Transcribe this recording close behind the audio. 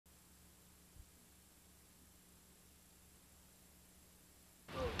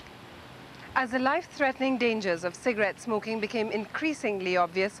As the life-threatening dangers of cigarette smoking became increasingly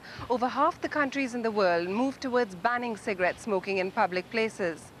obvious, over half the countries in the world moved towards banning cigarette smoking in public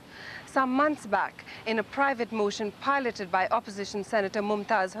places. Some months back, in a private motion piloted by opposition Senator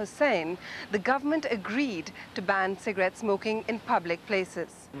Mumtaz Hussain, the government agreed to ban cigarette smoking in public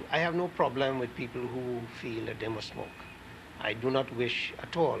places. I have no problem with people who feel that they must smoke. I do not wish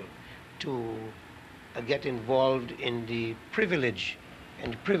at all to get involved in the privilege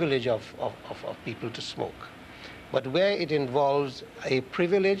of people to smoke. But where it involves a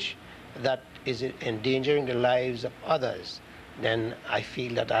privilege that is endangering the lives of others, then I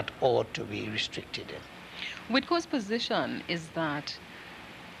feel that that ought to be restricted. Whitco's position is that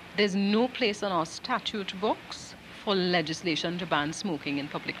there's no place on our statute books for legislation to ban smoking in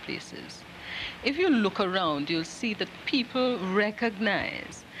public places. If you look around, you'll see that people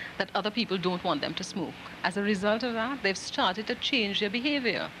recognize that other people don't want them to smoke. As a result of that, they've started to change their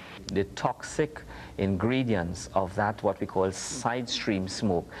behavior. The toxic ingredients of that, what we call side stream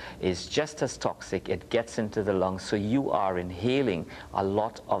smoke, is just as toxic. It gets into the lungs, so you are inhaling a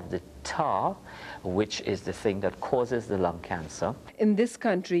lot of the tar, which is the thing that causes the lung cancer. In this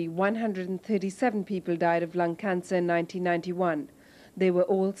country, 137 people died of lung cancer in 1991. They were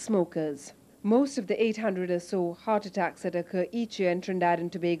all smokers. Most of the 800 or so heart attacks that occur each year in Trinidad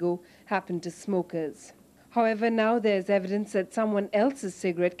and Tobago happen to smokers. However, now there's evidence that someone else's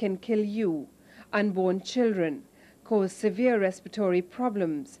cigarette can kill you, unborn children, cause severe respiratory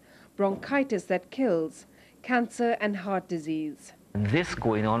problems, bronchitis that kills, cancer and heart disease. This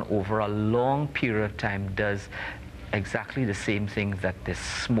going on over a long period of time does exactly the same thing that the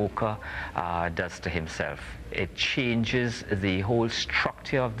smoker does to himself. It changes the whole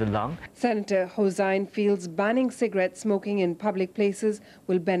structure of the lung. Senator Hossain feels banning cigarette smoking in public places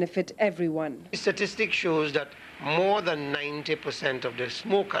will benefit everyone. Statistics shows that more than 90% of the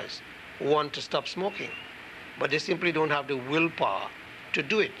smokers want to stop smoking, but they simply don't have the willpower to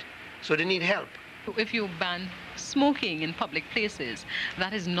do it, so they need help. If you ban smoking in public places,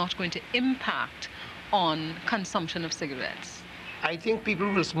 that is not going to impact on consumption of cigarettes. I think people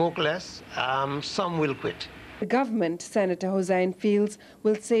will smoke less, some will quit. The government, Senator Hossain feels,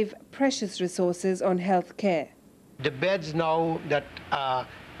 will save precious resources on health care. The beds now that are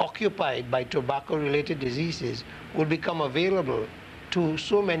occupied by tobacco-related diseases will become available to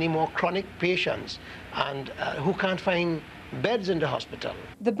so many more chronic patients and who can't find beds in the hospital.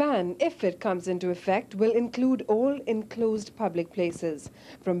 The ban, if it comes into effect, will include all enclosed public places,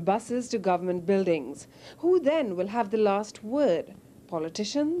 from buses to government buildings. Who then will have the last word?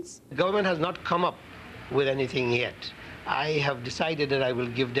 Politicians? The government has not come up with anything yet. I have decided that I will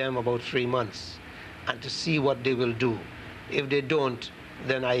give them about 3 months and to see what they will do. If they don't,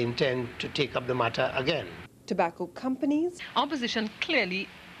 then I intend to take up the matter again. Tobacco companies? Our position clearly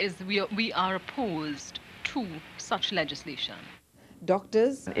is we are opposed to such legislation.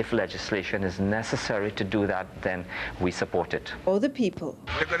 Doctors? If legislation is necessary to do that, then we support it. Or the people?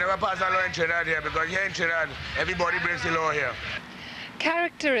 They could never pass a law in Trinidad here, because here in Trinidad, everybody breaks the law here.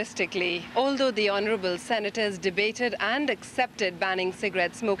 Characteristically, although the honourable senators debated and accepted banning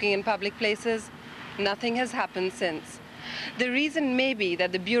cigarette smoking in public places, nothing has happened since. The reason may be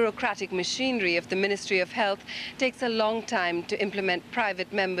that the bureaucratic machinery of the Ministry of Health takes a long time to implement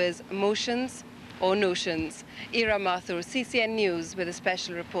private members' motions or notions. Ira Mathur, CCN News with a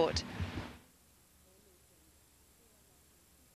special report.